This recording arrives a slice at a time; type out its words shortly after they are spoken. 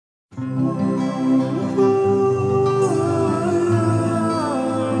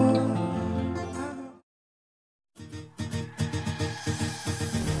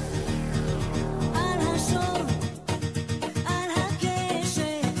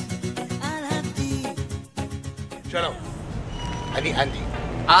שלום, אני אנדי.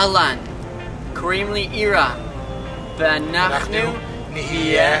 אהלן, קוראים לי אירה, ואנחנו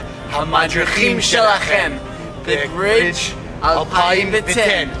נהיה המדריכים שלכם בברידג'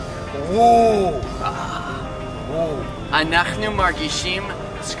 2010. וואו! אנחנו מרגישים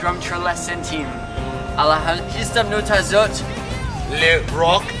סקרומטרלסנטים. על ההזדמנות הזאת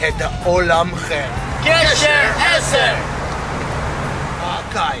לרוק את העולמכם. גשר 10!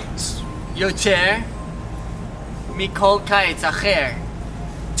 הקיץ. יותר מכל קיץ אחר.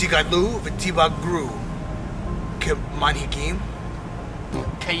 תגדלו ותתבגרו כמנהיגים,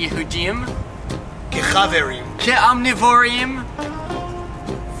 כיהודים, כחברים, כאמניבורים,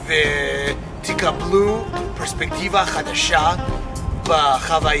 ותקבלו פרספקטיבה חדשה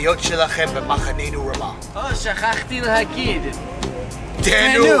בחוויות שלכם במחננו רמה. שכחתי להגיד.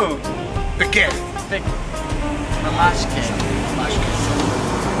 תהנו! בכיף. ממש כיף. ממש כיף.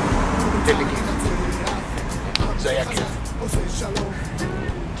 תן לי גיטה. זה היה כיף.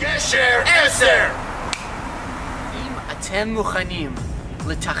 גשר 10! אם אתם מוכנים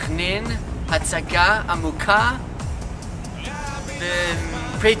לתכנן הצגה עמוקה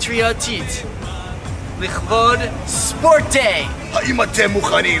ופטריוטית לכבוד ספורט דיי, האם אתם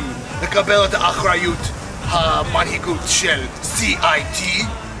מוכנים לקבל את האחריות המנהיגות של CIT?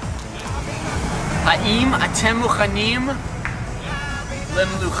 האם אתם מוכנים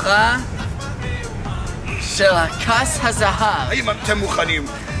למלוכה של הכס הזהב? האם אתם מוכנים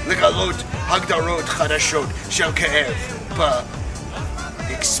לגלות הגדרות חדשות של כאב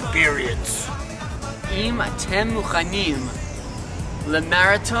ב-experience? אם אתם מוכנים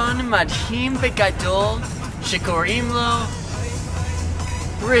למרתון מדהים וגדול שקוראים לו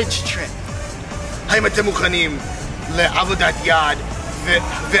ברידג' טריפ? האם אתם מוכנים לעבודת יד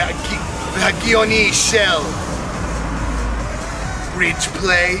והגיוני של ברידג'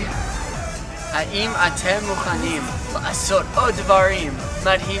 פליי? האם אתם מוכנים לעשות עוד דברים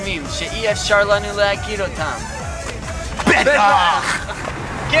מדהימים שאי אפשר לנו להגיד אותם? בטח!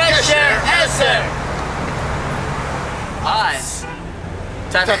 גשר 10! אז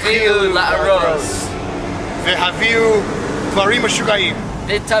תתחילו לארוז והביאו דברים משוגעים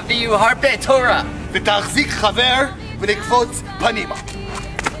ותביאו הרבה תורה. ותחזיק חבר ונקפוץ פנימה.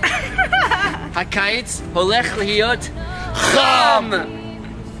 הקיץ הולך להיות חם!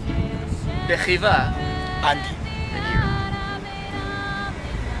 בחיבה. אנדי.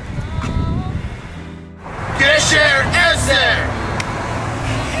 גשר 10!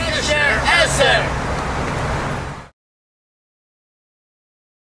 גשר 10!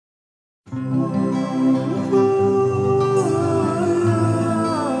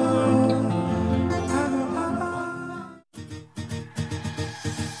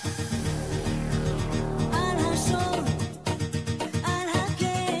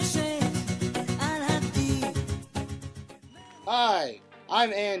 Hi,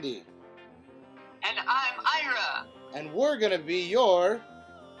 I'm Andy. And I'm Ira, And we're gonna be your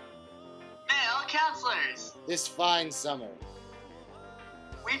male counselors. this fine summer.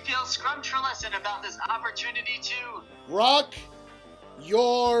 We feel scrumptious about this opportunity to Rock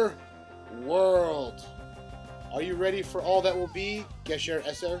your world. Are you ready for all that will be, Gesher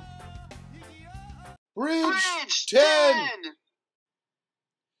Esser? Bridge 10!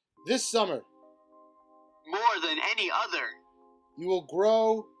 This summer, more than any other. you will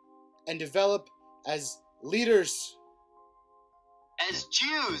grow and develop as leaders, As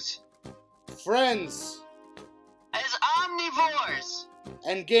Jews, friends, as omnivores,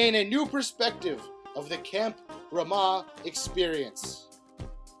 and gain a new perspective of the Camp Ramah experience.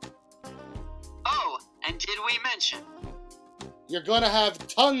 Oh, and did we mention? You're gonna have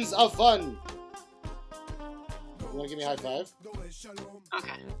tons of fun. You wanna give me a high five?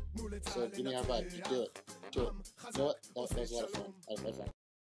 Okay. So give me a high five. Just do it. Do it. You know what? That was a lot of fun. That was a lot of fun.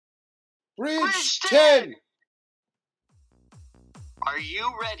 Bridge 10! Are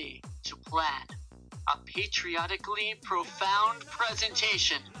you ready to plan a patriotically profound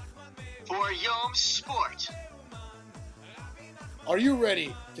presentation for Yom Sport? Are you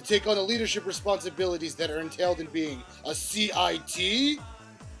ready to take on the leadership responsibilities that are entailed in being a CIT?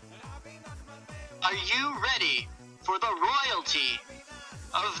 Are you ready for the royalty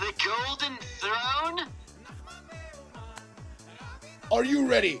of the Golden Throne? Are you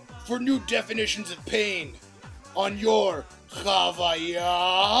ready for new definitions of pain on your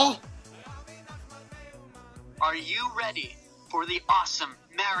Chavaya? Are you ready for the awesome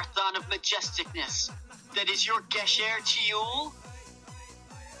marathon of majesticness that is your Gesher Tiul?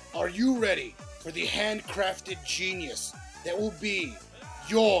 Are you ready for the handcrafted genius that will be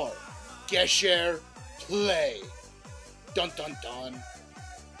your Gesher play? Dun dun dun.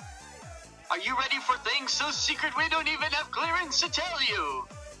 Are you ready for things so secret we don't even have clearance to tell you?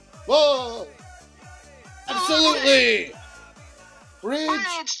 Whoa! Absolutely!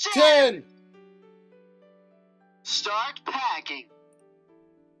 Bridge 10! Start packing.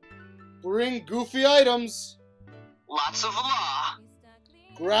 Bring goofy items. Lots of law.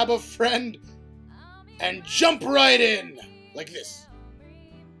 Grab a friend and jump right in! Like this.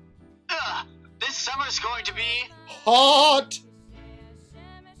 This summer's going to be Hot!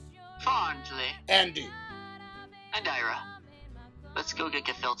 fondly. Andy. And Ira. Let's go get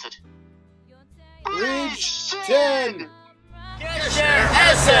gefiltered. Bridge 10! Gesher,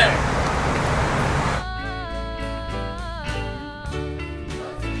 Esser!